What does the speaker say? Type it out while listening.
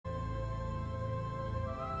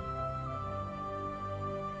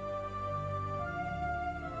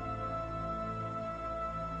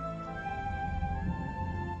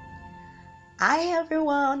Hi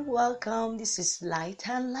everyone, welcome. This is Light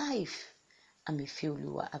and Life. I'm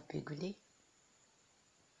Ifeoluwa Abegule.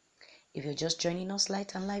 If you're just joining us,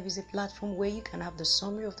 Light and Life is a platform where you can have the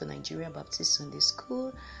summary of the Nigeria Baptist Sunday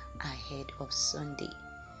School ahead of Sunday.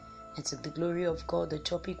 And to the glory of God, the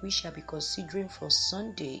topic we shall be considering for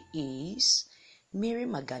Sunday is Mary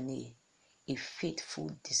Magdalene, a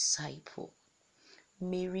faithful disciple.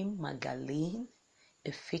 Mary Magdalene,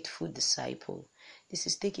 a faithful disciple. This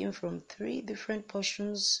is taken from 3 different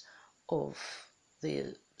portions of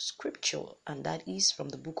the scripture, and that is from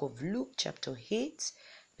the book of Luke chapter 8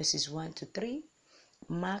 verses 1 to 3,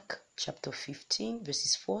 Mark chapter 15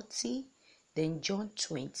 verses 40, then John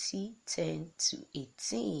 20 10 to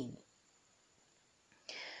 18.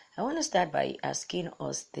 I want to start by asking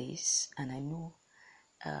us this, and I know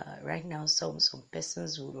right now some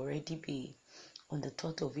persons will already be on the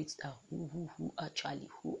thought of it, that who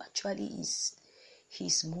actually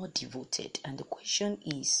is more devoted. And the question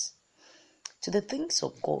is, to the things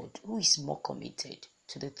of God, who is more committed?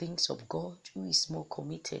 To the things of God, who is more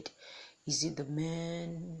committed? Is it the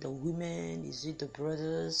men, the women? Is it the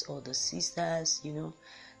brothers or the sisters?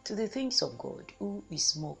 To the things of God, who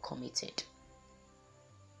is more committed?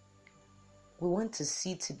 We want to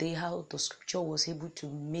see today how the scripture was able to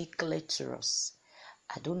make clear to us.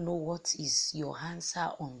 I don't know what is your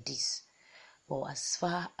answer on this, but as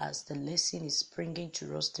far as the lesson is bringing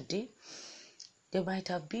to us today, there might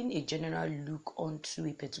have been a general look onto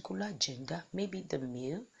a particular gender. Maybe the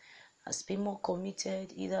male has been more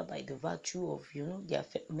committed either by the virtue of their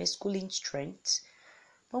masculine strength,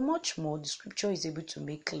 but much more the scripture is able to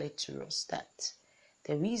make clear to us that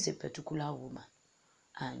there is a particular woman,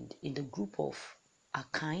 and in the group of her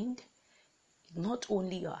kind, not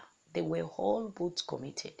only her, they were all both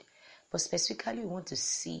committed. But specifically, we want to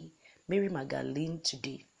see Mary Magdalene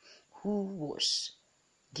today, who was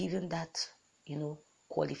given that,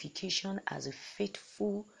 qualification as a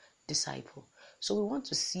faithful disciple. So we want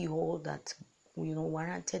to see all that,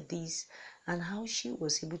 warranted this, and how she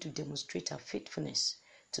was able to demonstrate her faithfulness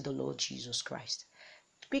to the Lord Jesus Christ.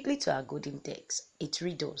 Quickly to our golden text, it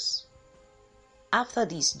reads us. After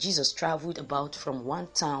this, Jesus traveled about from one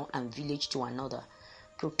town and village to another,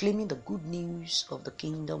 proclaiming the good news of the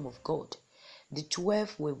kingdom of God. The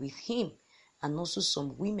 12 were with him, and also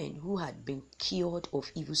some women who had been cured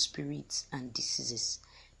of evil spirits and diseases.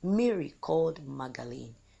 Mary called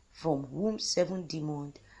Magdalene, from whom 7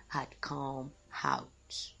 demons had come out.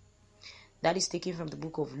 That is taken from the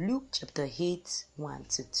book of Luke chapter 8, 1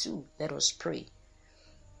 to 2. Let us pray.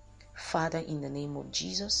 Father, in the name of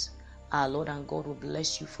Jesus, our Lord and God will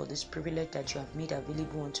bless you for this privilege that you have made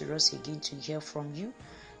available unto us again to hear from you.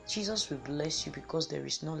 Jesus will bless you because there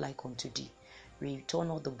is none like unto thee. We return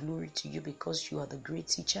all the glory to you because you are the great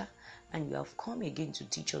teacher and you have come again to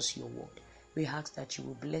teach us your word. We ask that you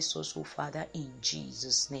will bless us, O Father, in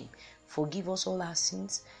Jesus' name. Forgive us all our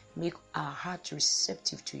sins. Make our heart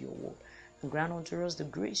receptive to your word and grant unto us the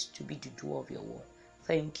grace to be the doer of your word.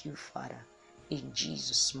 Thank you, Father. In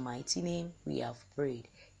Jesus' mighty name we have prayed.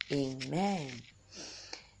 Amen.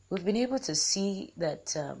 We've been able to see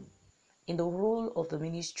that in the role of the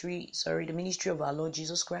ministry of our Lord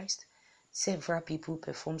Jesus Christ, several people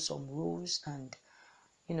perform some roles, and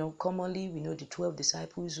commonly we know the 12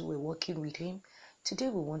 disciples who were working with him. Today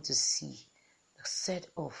we want to see a set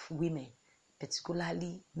of women,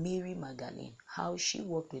 particularly Mary Magdalene, how she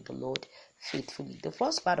worked with the Lord faithfully. The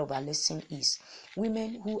first part of our lesson is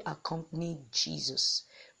women who accompanied Jesus.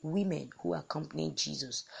 Women who accompanied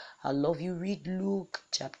Jesus. I love you. Read Luke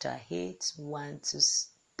chapter 8, 1 to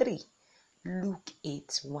 3. Luke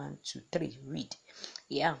 8, 1 to 3. Read.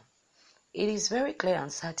 Yeah. It is very clear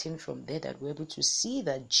and certain from there that we're able to see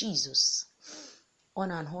that Jesus, on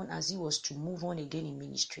and on as he was to move on again in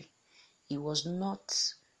ministry, he was not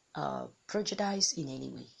prejudiced in any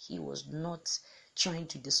way. He was not trying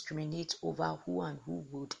to discriminate over who and who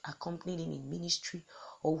would accompany him in ministry,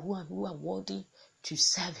 or who and who are worthy to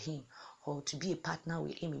serve him or to be a partner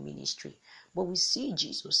with him in ministry. But we see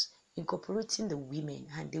Jesus incorporating the women,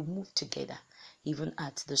 and they moved together even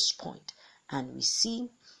at this point. And we see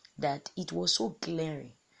that it was so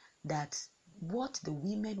glaring that what the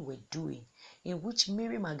women were doing, in which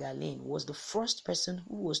Mary Magdalene was the first person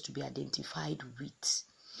who was to be identified with,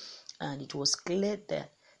 and it was clear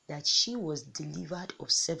that she was delivered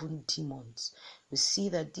of 7 demons. We see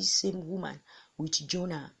that this same woman with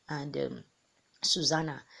Jonah and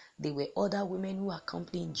Susanna, they were other women who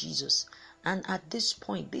accompanied Jesus, And at this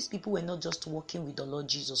point, these people were not just walking with the Lord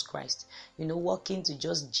Jesus Christ, walking to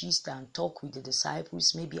just gist and talk with the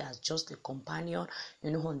disciples, maybe as just a companion,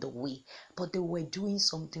 on the way. But they were doing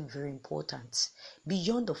something very important.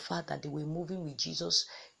 Beyond the fact that they were moving with Jesus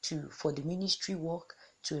for the ministry work,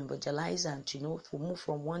 to evangelize and to move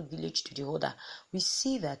from one village to the other, we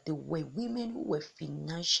see that there were women who were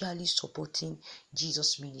financially supporting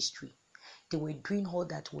Jesus' ministry. They were doing all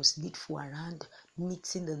that was needful around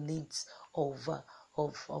meeting the needs of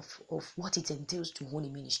what it entails to own a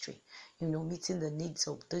ministry. Meeting the needs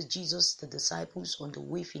of the disciples on the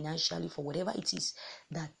way financially for whatever it is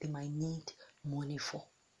that they might need money for.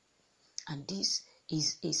 And this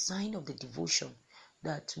is a sign of the devotion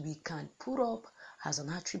that we can put up as an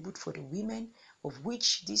attribute for the women, of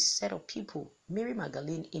which this set of people, Mary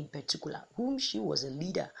Magdalene in particular, whom she was a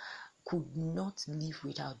leader, could not live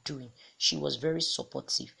without doing. She was very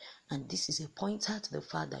supportive, and this is a pointer to the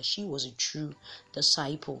fact that she was a true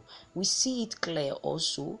disciple. We see it clear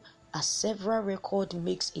also as several record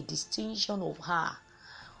makes a distinction of her,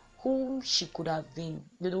 whom she could have been,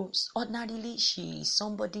 ordinarily she is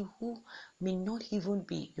somebody who may not even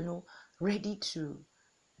be, ready to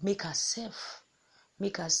make herself,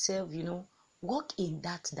 walk in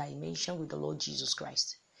that dimension with the Lord Jesus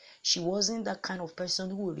Christ. She wasn't that kind of person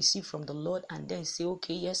who will receive from the Lord and then say,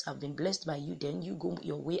 okay, yes, I've been blessed by you, then you go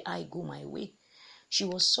your way, I go my way. She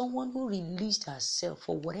was someone who released herself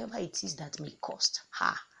for whatever it is that may cost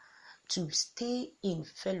her to stay in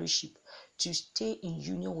fellowship, to stay in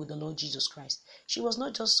union with the Lord Jesus Christ. She was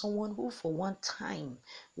not just someone who for one time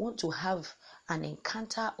want to have an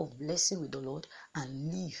encounter of blessing with the Lord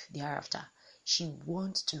and live thereafter. She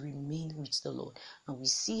wants to remain with the Lord. And we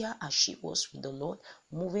see her as she was with the Lord,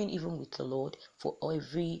 moving even with the Lord for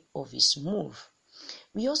every of his move.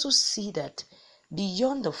 We also see that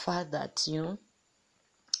beyond the fact that,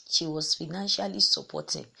 she was financially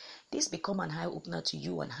supporting, this become an eye opener to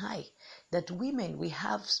you and I, that women, we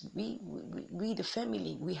the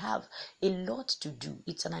family, we have a lot to do.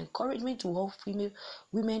 It's an encouragement to all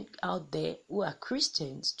women out there who are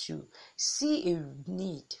Christians to see a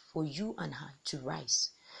need for you and I to rise.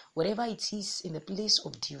 Whatever it is in the place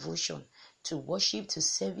of devotion, to worship, to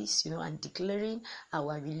service, and declaring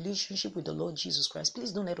our relationship with the Lord Jesus Christ,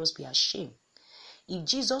 please don't let us be ashamed. If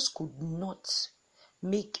Jesus could not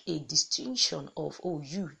make a distinction of,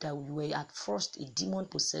 you that you were at first a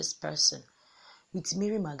demon-possessed person with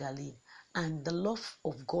Mary Magdalene, and the love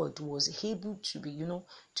of God was able to be,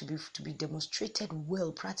 to be demonstrated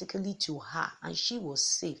well practically to her, and she was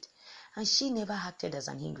saved, and she never acted as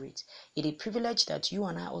an ingrate. It is a privilege that you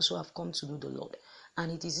and I also have come to know the Lord,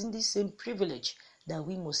 and it is in this same privilege that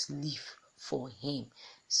we must live for him.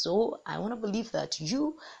 So I want to believe that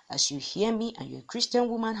you, as you hear me and you're a Christian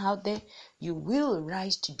woman out there, you will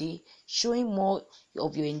rise today showing more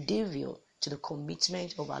of your endeavor to the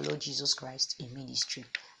commitment of our Lord Jesus Christ in ministry.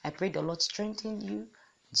 I pray the Lord strengthen you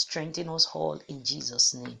and strengthen us all in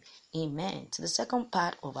Jesus' name. Amen. To the second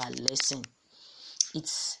part of our lesson, it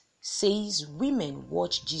says women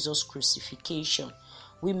watch Jesus' crucifixion.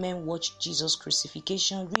 Women watch Jesus'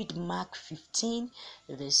 crucifixion. Read Mark 15,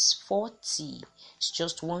 verse 40. It's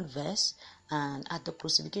just one verse. And at the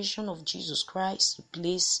crucifixion of Jesus Christ, the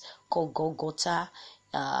place called Golgotha,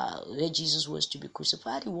 where Jesus was to be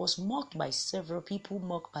crucified, he was mocked by several people,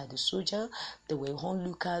 mocked by the soldier. There were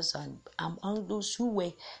onlookers, and among those who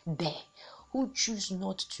were there, who choose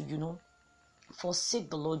not to, forsake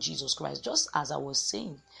the Lord Jesus Christ. Just as I was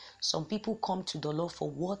saying, some people come to the Lord for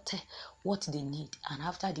what they need, and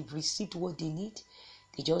after they've received what they need,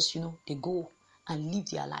 they just they go and live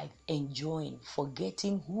their life enjoying,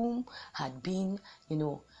 forgetting whom had been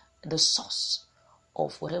the source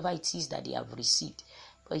of whatever it is that they have received.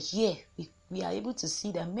 But here we are able to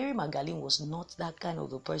see that Mary Magdalene was not that kind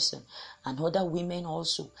of a person, and other women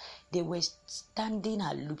also. They were standing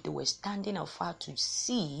aloof, they were standing afar to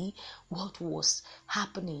see what was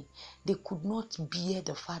happening. They could not bear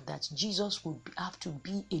the fact that Jesus would have to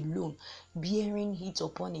be alone, bearing it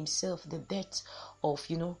upon himself, the death of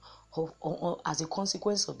as a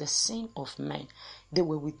consequence of the sin of man. They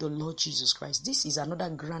were with the Lord Jesus Christ. This is another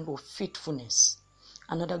ground of faithfulness.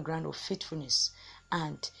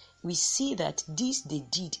 And we see that this they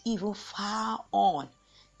did even far on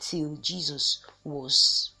till Jesus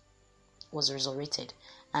was resurrected.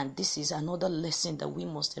 And this is another lesson that we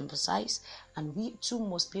must emphasize, and we too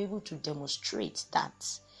must be able to demonstrate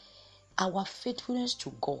that our faithfulness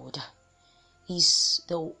to God is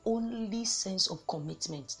the only sense of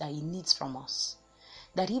commitment that he needs from us.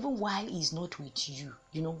 that even while he's not with you,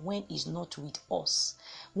 when he's not with us,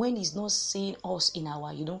 when he's not seeing us in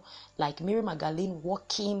our, like Mary Magdalene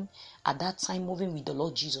walking at that time, moving with the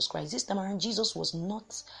Lord Jesus Christ. This time around, Jesus was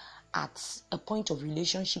not at a point of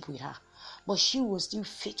relationship with her, but she was still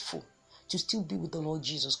faithful to still be with the Lord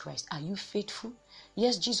Jesus Christ. Are you faithful?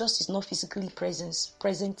 Yes, Jesus is not physically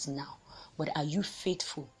present now, but are you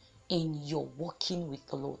faithful in your walking with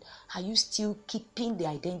the Lord? Are you still keeping the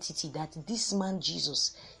identity that this man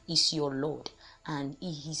Jesus is your Lord, and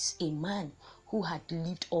he is a man who had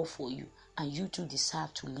lived all for you, and you too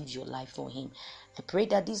deserve to live your life for him? I pray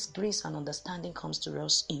that this grace and understanding comes to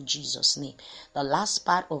us in Jesus' name. The last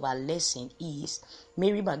part of our lesson is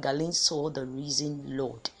Mary Magdalene saw the risen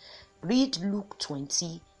Lord. Read Luke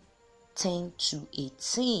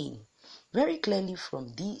 20:10-18. Very clearly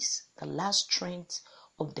from this, the last strength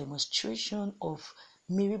of demonstration of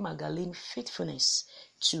Mary Magdalene's faithfulness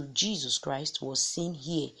to Jesus Christ was seen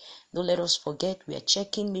here. Don't let us forget, we are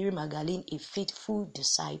checking Mary Magdalene, a faithful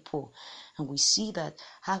disciple. And we see that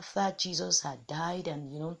after Jesus had died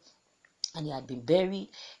and he had been buried,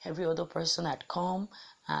 every other person had come,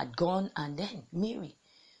 had gone, and then Mary,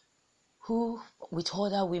 who with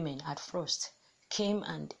other women at first came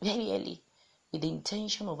and very early with the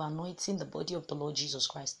intention of anointing the body of the Lord Jesus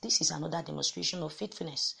Christ. This is another demonstration of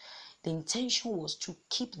faithfulness. The intention was to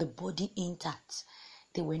keep the body intact.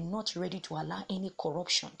 They were not ready to allow any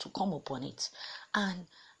corruption to come upon it. And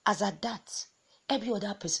as at that, every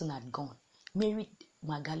other person had gone. Mary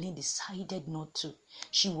Magdalene decided not to.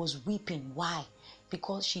 She was weeping. Why?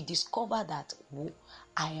 Because she discovered that,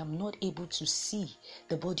 I am not able to see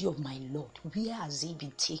the body of my Lord. Where has he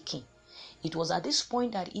been taken? It was at this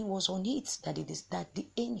point that he was on it that the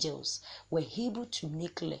angels were able to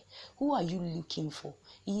make clear, who are you looking for?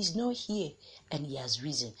 He is not here, and he has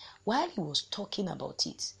risen. While he was talking about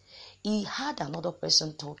it, he had another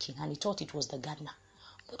person talking, and he thought it was the gardener,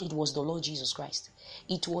 but it was the Lord Jesus Christ.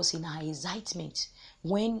 It was in her excitement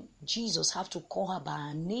when Jesus had to call her by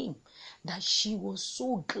her name that she was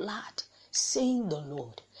so glad, saying the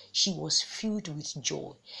Lord. She was filled with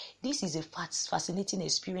joy. This is a fascinating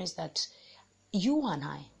experience that you and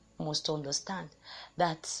I must understand,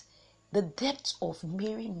 that the depth of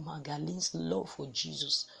Mary Magdalene's love for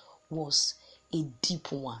Jesus was a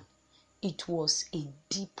deep one. It was a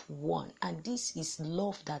deep one. And this is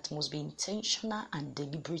love that must be intentional and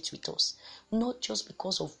deliberate with us. Not just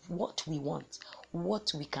because of what we want,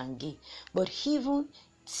 what we can gain, but even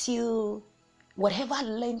till whatever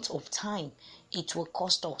length of time it will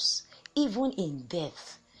cost us, even in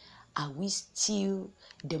death. Are we still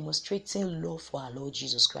demonstrating love for our Lord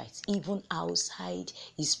Jesus Christ, even outside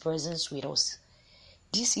his presence with us?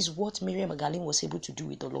 This is what Mary Magdalene was able to do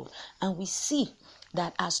with the Lord. And we see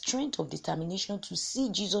that our strength of determination to see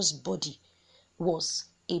Jesus' body was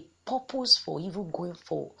a purpose for even going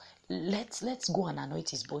for, let's go and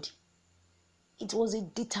anoint his body. It was a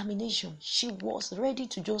determination. She was ready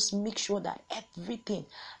to just make sure that everything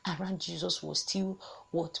around Jesus was still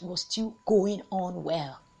going on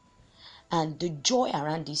well. And the joy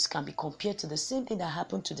around this can be compared to the same thing that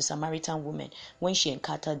happened to the Samaritan woman when she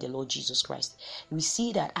encountered the Lord Jesus Christ. We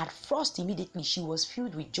see that at first, immediately, she was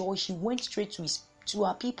filled with joy. She went straight to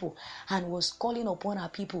her people and was calling upon her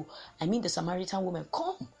people. The Samaritan woman,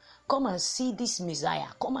 come and see this Messiah.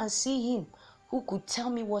 Come and see him who could tell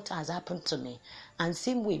me what has happened to me. And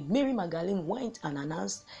same way, Mary Magdalene went and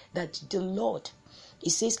announced that the Lord, he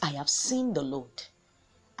says, I have seen the Lord.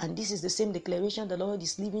 And this is the same declaration the Lord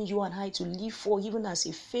is leaving you and I to live for, even as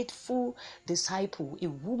a faithful disciple, a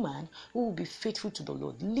woman who will be faithful to the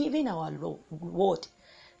Lord, living our word,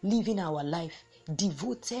 living our life,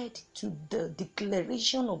 devoted to the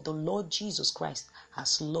declaration of the Lord Jesus Christ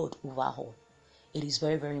as Lord over all. It is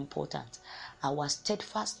very, very important. Our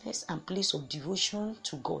steadfastness and place of devotion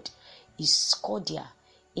to God is cordial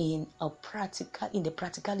in the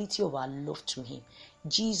practicality of our love to him.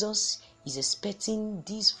 Jesus is expecting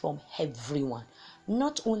this from everyone,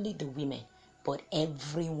 not only the women, but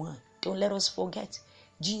everyone. Don't let us forget,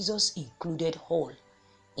 Jesus included all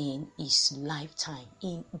in his lifetime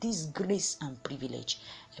in this grace and privilege.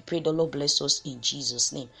 I pray the Lord bless us in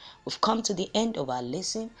Jesus' name. We've come to the end of our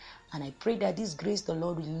lesson, and I pray that this grace the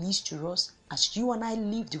Lord release to us as you and I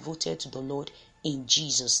live devoted to the Lord in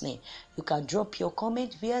Jesus' name. You can drop your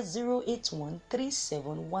comment via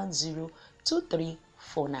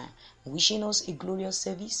 08137102349. Wishing us a glorious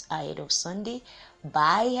service ahead of Sunday.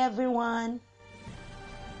 Bye everyone.